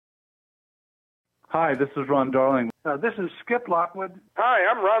Hi, this is Ron Darling. This is Skip Lockwood. Hi,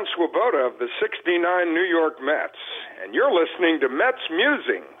 I'm Ron Swoboda of the 69 New York Mets, and you're listening to Mets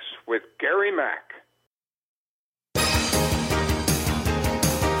Musings with Gary Mack.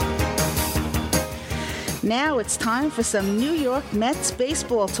 Now it's time for some New York Mets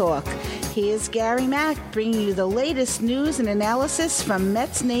baseball talk. Here's Gary Mack bringing you the latest news and analysis from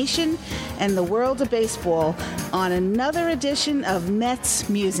Mets Nation and the world of baseball on another edition of Mets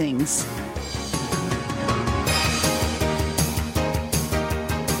Musings.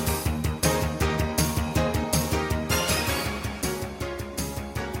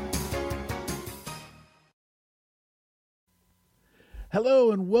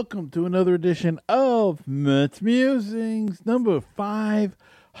 Hello and welcome to another edition of Mets Musings, number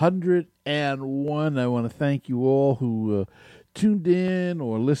 501. I want to thank you all who tuned in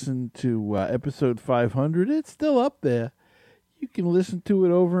or listened to episode 500. It's still up there. You can listen to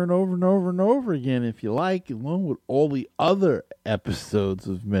it over and over and over and over again if you like, along with all the other episodes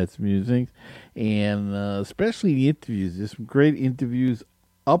of Mets Musings, and especially the interviews. There's some great interviews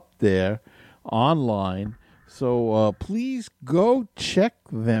up there online. So please go check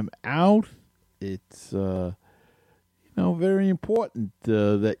them out. It's very important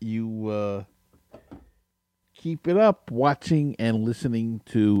that you keep it up, watching and listening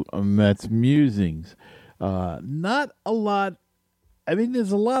to Mets Musings. Not a lot. I mean,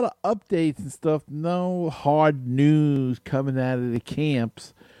 there's a lot of updates and stuff. No hard news coming out of the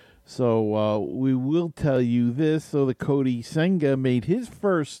camps. So we will tell you this. So the Cody Senga made his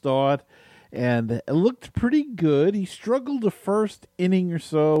first start. And it looked pretty good. He struggled the first inning or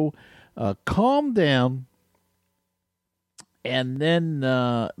so, calmed down, and then,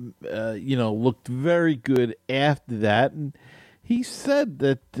 looked very good after that. And he said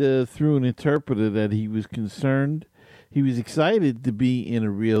that through an interpreter that he was concerned. He was excited to be in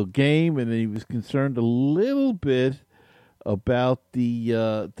a real game, and he was concerned a little bit about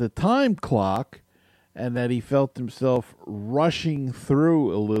the time clock. And that he felt himself rushing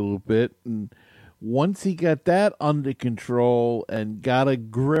through a little bit. And once he got that under control and got a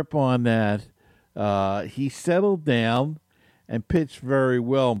grip on that, he settled down and pitched very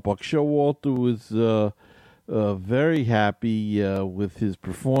well. Buck Showalter was very happy with his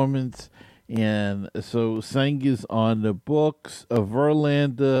performance. And so Senga's on the books.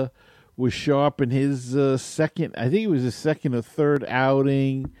 Verlander was sharp in his second, I think it was his second or third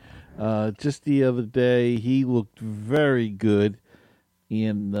outing. Just the other day, he looked very good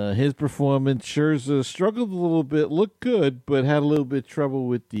in his performance. Scherzer struggled a little bit, looked good, but had a little bit of trouble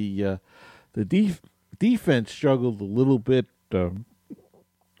with the defense. Struggled a little bit.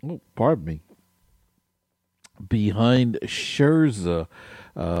 Behind Scherzer.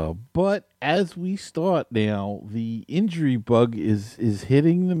 But as we start now, the injury bug is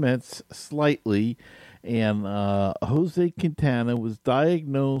hitting the Mets slightly. And Jose Quintana was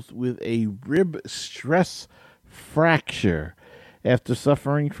diagnosed with a rib stress fracture after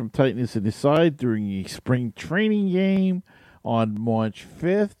suffering from tightness in his side during a spring training game on March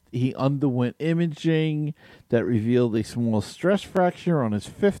 5th. He underwent imaging that revealed a small stress fracture on his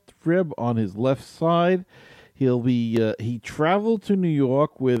fifth rib on his left side. He traveled to New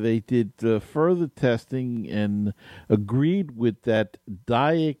York where they did further testing and agreed with that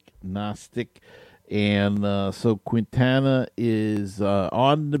diagnostic. And so Quintana is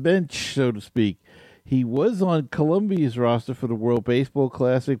on the bench, so to speak. He was on Colombia's roster for the World Baseball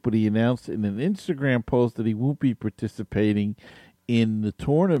Classic, but he announced in an Instagram post that he won't be participating in the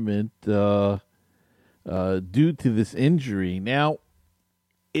tournament due to this injury. Now,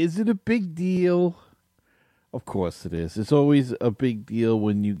 is it a big deal? Of course it is. It's always a big deal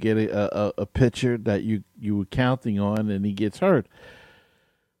when you get a pitcher that you were counting on and he gets hurt.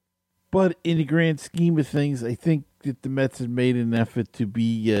 But in the grand scheme of things, I think that the Mets have made an effort to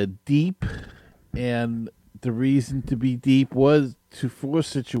be deep, and the reason to be deep was for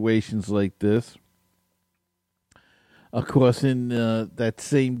situations like this. Of course, in that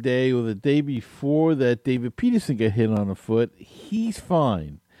same day or the day before that David Peterson got hit on the foot, he's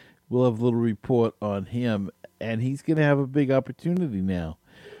fine. We'll have a little report on him, and he's going to have a big opportunity now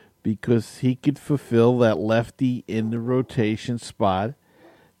because he could fulfill that lefty in the rotation spot.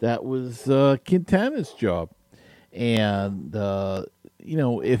 That was Quintana's job. And,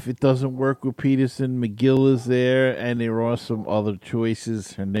 if it doesn't work with Peterson, McGill is there, and there are some other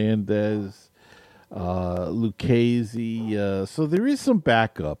choices, Hernandez, Lucchesi. So there is some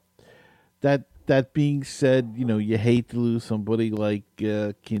backup. That being said, you hate to lose somebody like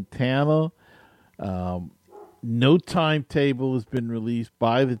Quintana. No timetable has been released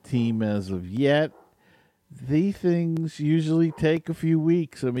by the team as of yet. these things usually take a few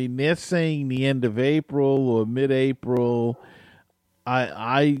weeks. I mean, they're saying the end of April or mid-April.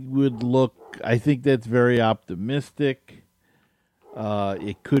 I would look. I think that's very optimistic.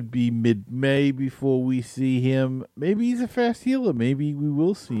 It could be mid-May before we see him. Maybe he's a fast healer. Maybe we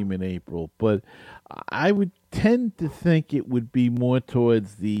will see him in April. But I would tend to think it would be more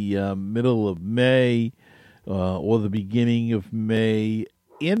towards the middle of May or the beginning of May.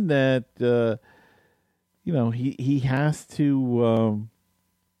 In that, he has to.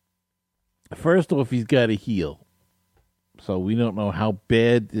 First off, he's got to heal. So we don't know how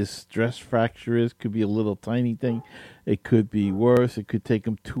bad this stress fracture is. Could be a little tiny thing. It could be worse. It could take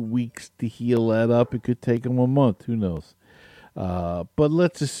him 2 weeks to heal that up. It could take him a month. Who knows? But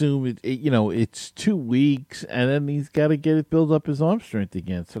let's assume it's 2 weeks, and then he's got to get it build up his arm strength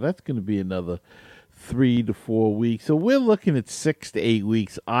again. So that's going to be another 3 to 4 weeks. So we're looking at 6 to 8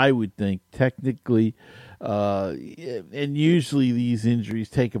 weeks, I would think, technically. And usually these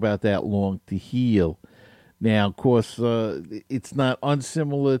injuries take about that long to heal. Now, of course, it's not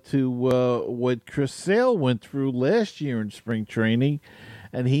unsimilar to what Chris Sale went through last year in spring training,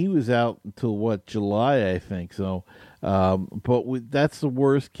 and he was out until, July, I think. So, but that's the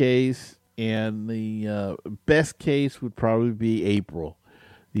worst case, and the best case would probably be April,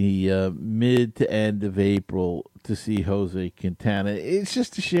 the mid to end of April, to see Jose Quintana. It's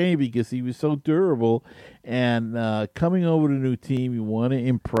just a shame because he was so durable, and coming over to a new team, you want to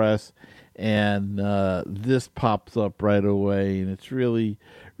impress. And this pops up right away, and it's really,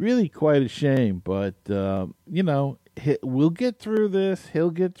 really quite a shame. But, we'll get through this. He'll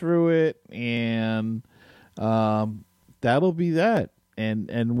get through it, and that'll be that.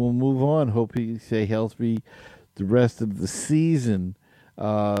 And we'll move on. Hope he stay healthy the rest of the season.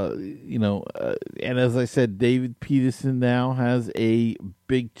 And as I said, David Peterson now has a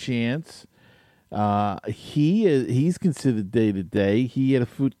big chance. He's considered day-to-day. He had a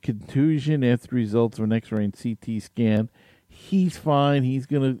foot contusion after results of an X-ray and CT scan. He's fine. He's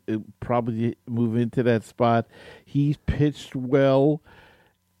going to probably move into that spot. He's pitched well,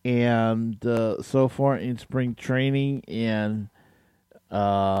 and so far in spring training. And,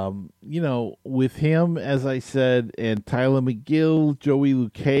 with him, as I said, and Tyler McGill, Joey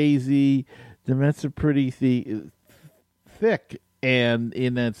Lucchesi, the Mets are pretty thick, and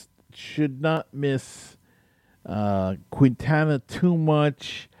in that should not miss Quintana too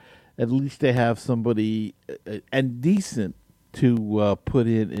much. At least they have somebody and decent to put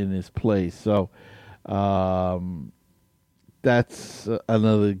in his place. So that's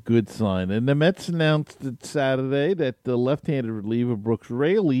another good sign. And the Mets announced it Saturday that the left-handed reliever Brooks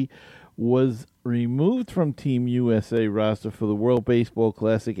Raley was removed from Team USA roster for the World Baseball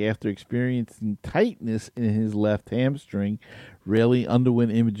Classic after experiencing tightness in his left hamstring. Raley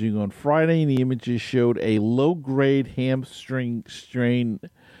underwent imaging on Friday, and the images showed a low-grade hamstring strain,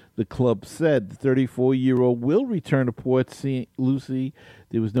 the club said. The 34-year-old will return to Port St. Lucie.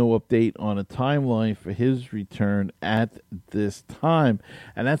 There was no update on a timeline for his return at this time.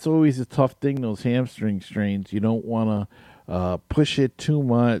 And that's always a tough thing, those hamstring strains. You don't want to push it too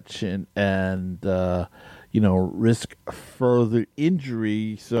much and risk further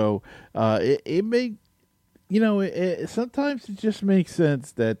injury. So it may, sometimes it just makes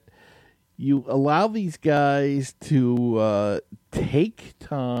sense that you allow these guys to take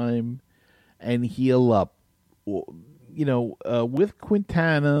time and heal up. With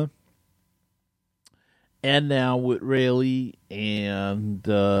Quintana and now with Raley, and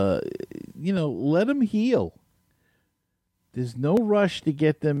let them heal. There's no rush to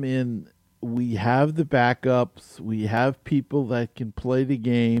get them in. We have the backups. We have people that can play the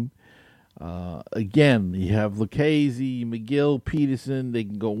game. Again, you have Lucchesi, McGill, Peterson. One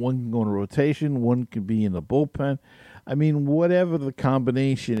can go in a rotation. One can be in the bullpen. I mean, whatever the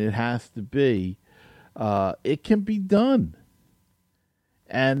combination it has to be, it can be done.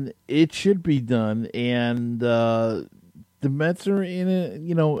 And it should be done. And the Mets are in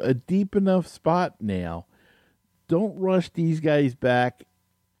a deep enough spot now. Don't rush these guys back.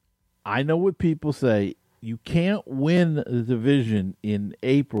 I know what people say. You can't win the division in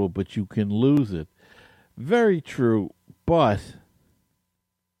April, but you can lose it. Very true, but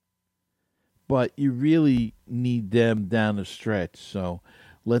you really need them down the stretch. So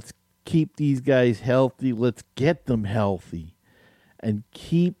let's keep these guys healthy. Let's get them healthy and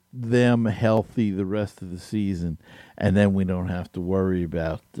keep them healthy the rest of the season. And then we don't have to worry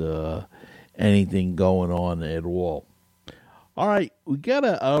about anything going on at all. All right, we got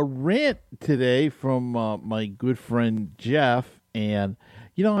a rant today from my good friend Jeff, and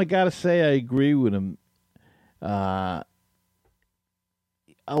I got to say I agree with him.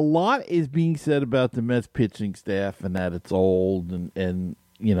 a lot is being said about the Mets pitching staff and that it's old and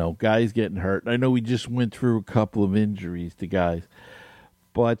guys getting hurt. I know we just went through a couple of injuries to guys.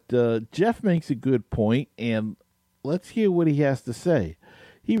 But Jeff makes a good point, and let's hear what he has to say.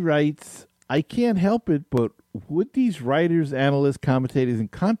 He writes, I can't help it, but would these writers, analysts, commentators,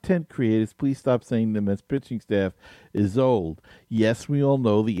 and content creators please stop saying the Mets pitching staff is old? Yes, we all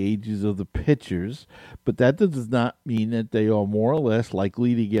know the ages of the pitchers, but that does not mean that they are more or less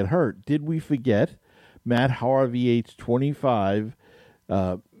likely to get hurt. Did we forget Matt Harvey, age 25,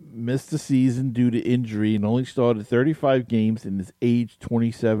 missed the season due to injury and only started 35 games in his age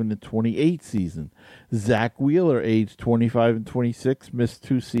 27 to 28 season. Zach Wheeler, age 25 and 26, missed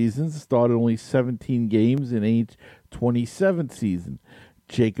 2 seasons, started only 17 games in age 27 season.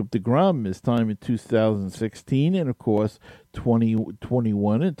 Jacob deGrom missed time in 2016 and, of course,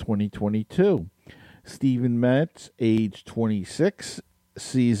 2021 and 2022. Steven Matz, age 26,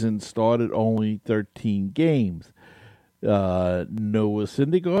 season started only 13 games. Noah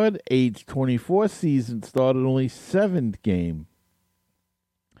Syndergaard, age 24, season started only 7th game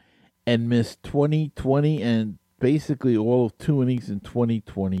and missed 2020 and basically all of 2 innings in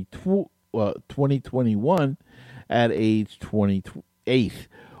 2021 at age 28.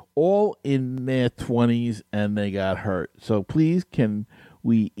 All in their 20s and they got hurt. So please, can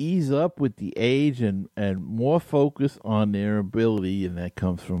we ease up with the age and more focus on their ability? And that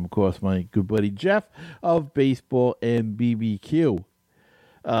comes from, of course, my good buddy Jeff of Baseball and BBQ.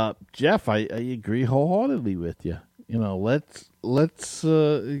 Jeff, I agree wholeheartedly with you. Let's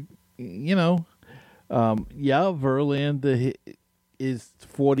Verlander is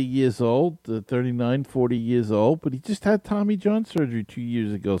 40 years old, 39, 40 years old, but he just had Tommy John surgery 2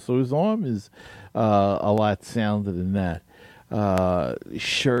 years ago, so his arm is a lot sounder than that.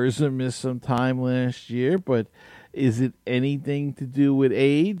 Scherzer missed some time last year, but is it anything to do with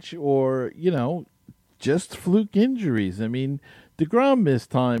age or, just fluke injuries? I mean, DeGrom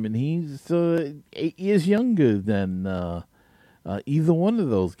missed time, and he's 8 years younger than either one of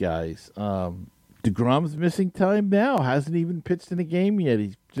those guys. DeGrom's missing time now, hasn't even pitched in a game yet.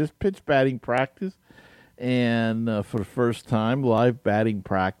 He's just pitched batting practice, and for the first time, live batting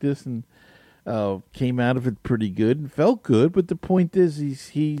practice, and came out of it pretty good and felt good, but the point is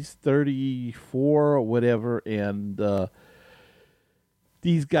he's 34 or whatever, and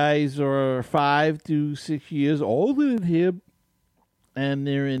these guys are 5 to 6 years older than him, and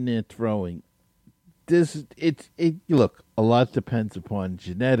they're in there throwing. Look, a lot depends upon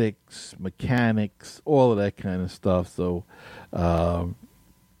genetics, mechanics, all of that kind of stuff. So, look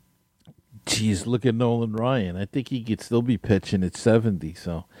at Nolan Ryan. I think he could still be pitching at 70.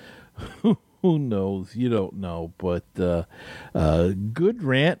 So. Who knows? You don't know. But good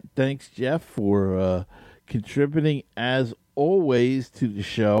rant. Thanks, Jeff, for contributing, as always, to the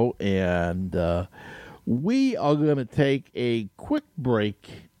show. And we are going to take a quick break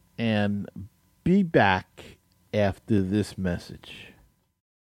and be back after this message.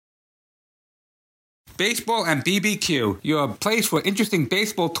 Baseball and BBQ, your place for interesting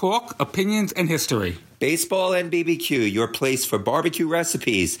baseball talk, opinions, and history. Baseball and BBQ, your place for barbecue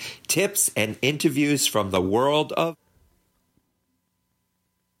recipes, tips, and interviews from the world of...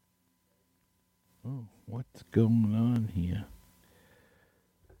 Oh, what's going on here?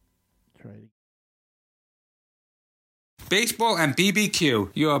 Try to... Baseball and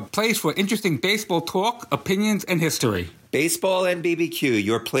BBQ, your place for interesting baseball talk, opinions, and history. Baseball and BBQ,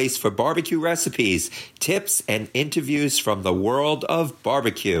 your place for barbecue recipes, tips, and interviews from the world of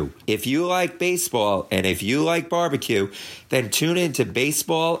barbecue. If you like baseball and if you like barbecue, then tune in to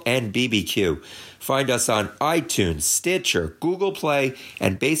Baseball and BBQ. Find us on iTunes, Stitcher, Google Play,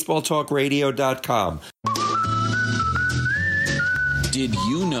 and BaseballTalkRadio.com. Did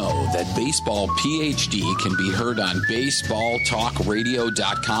you know that Baseball PhD can be heard on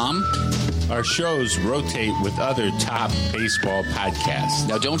BaseballTalkRadio.com? Our shows rotate with other top baseball podcasts.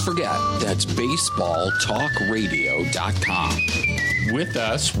 Now don't forget, that's BaseballTalkRadio.com. With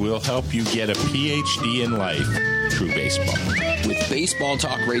us, we'll help you get a PhD in life through baseball. With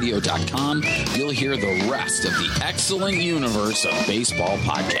BaseballTalkRadio.com, you'll hear the rest of the excellent universe of baseball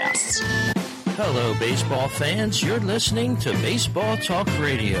podcasts. Hello, baseball fans. You're listening to Baseball Talk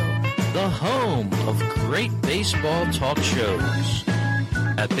Radio, the home of great baseball talk shows.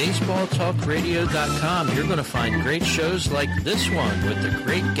 At BaseballTalkRadio.com, you're going to find great shows like this one with the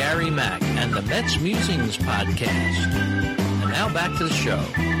great Gary Mack and the Mets Musings podcast. And now back to the show.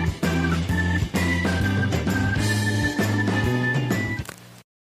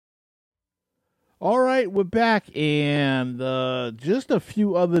 All right, we're back, and just a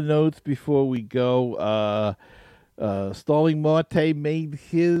few other notes before we go. Starling Marte made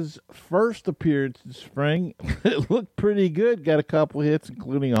his first appearance in spring. It looked pretty good. Got a couple hits,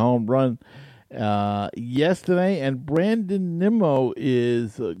 including a home run yesterday. And Brandon Nimmo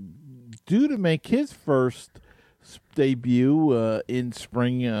is due to make his first debut in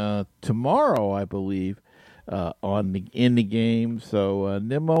spring tomorrow, I believe, in the game. So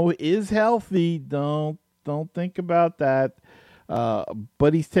Nimmo is healthy. Don't think about that.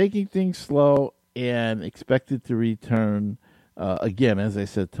 But he's taking things slow and expected to return again, as I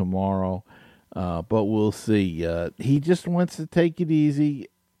said, tomorrow. But we'll see. He just wants to take it easy.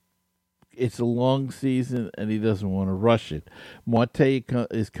 It's a long season, and he doesn't want to rush it. Marte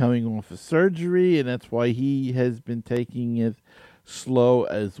is coming off of surgery, and that's why he has been taking it slow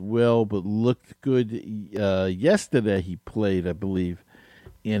as well, but looked good yesterday. He played, I believe,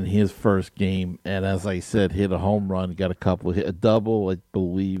 in his first game, and as I said, hit a home run, got a double, I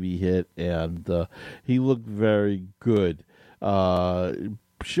believe he hit, and he looked very good.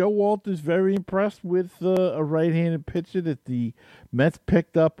 Showalter is very impressed with a right-handed pitcher that the Mets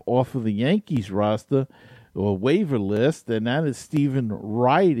picked up off of the Yankees roster or waiver list, and that is Stephen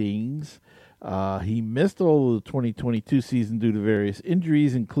Ridings. He missed all of the 2022 season due to various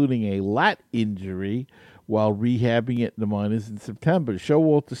injuries, including a lat injury, while rehabbing it in the minors in September.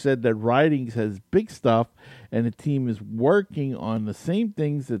 Showalter said that Ridings has big stuff, and the team is working on the same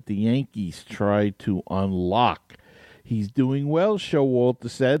things that the Yankees tried to unlock. He's doing well, Showalter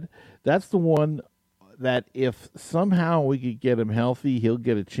said. That's the one that if somehow we could get him healthy, he'll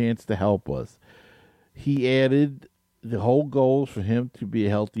get a chance to help us. He added the whole goal is for him to be a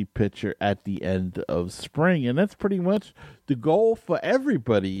healthy pitcher at the end of spring. And that's pretty much the goal for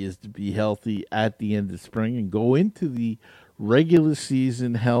everybody, is to be healthy at the end of spring and go into the regular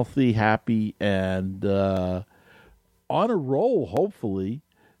season healthy, happy, and on a roll, hopefully,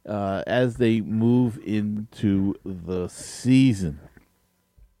 as they move into the season.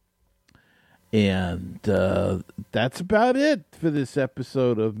 And that's about it for this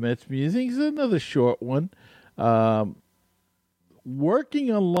episode of Mets Musings. Another short one.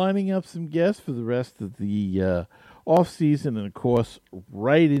 Working on lining up some guests for the rest of the off season, and of course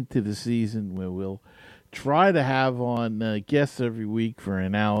right into the season, where we'll try to have on guests every week for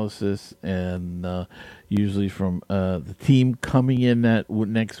analysis, and usually from the team coming in that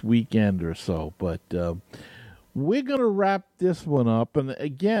next weekend or so. But we're going to wrap this one up, and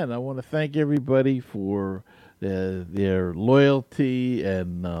again, I want to thank everybody for their loyalty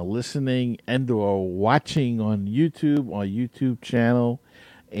and listening and or watching on YouTube, our YouTube channel.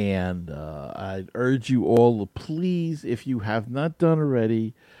 And I'd urge you all to please, if you have not done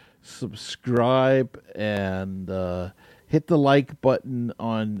already, subscribe and hit the like button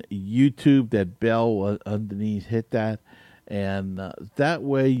on YouTube, that bell underneath, hit that. And that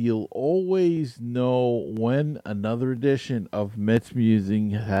way you'll always know when another edition of Mets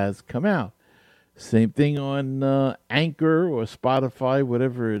Musing has come out. Same thing on Anchor or Spotify,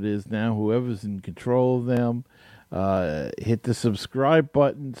 whatever it is now, whoever's in control of them. Hit the subscribe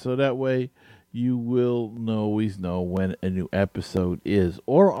button so that way you will always know when a new episode is.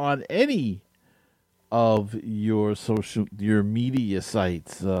 Or on any of your media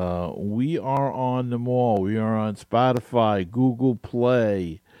sites. We are on them all. We are on Spotify, Google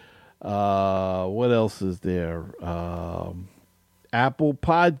Play. What else is there? Apple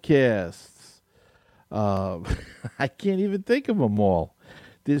Podcasts. I can't even think of them all.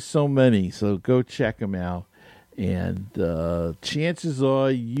 There's so many, so go check them out. And chances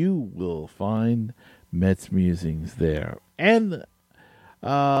are you will find Mets Musings there. And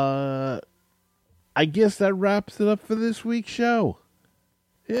I guess that wraps it up for this week's show.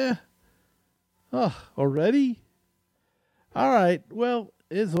 Yeah. Oh, already? All right. Well,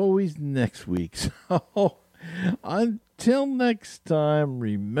 as always, next week. So until next time,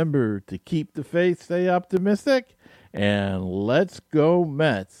 remember to keep the faith, stay optimistic, and let's go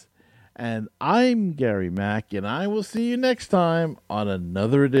Mets. And I'm Gary Mack, and I will see you next time on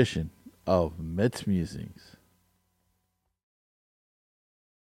another edition of Mets Musings.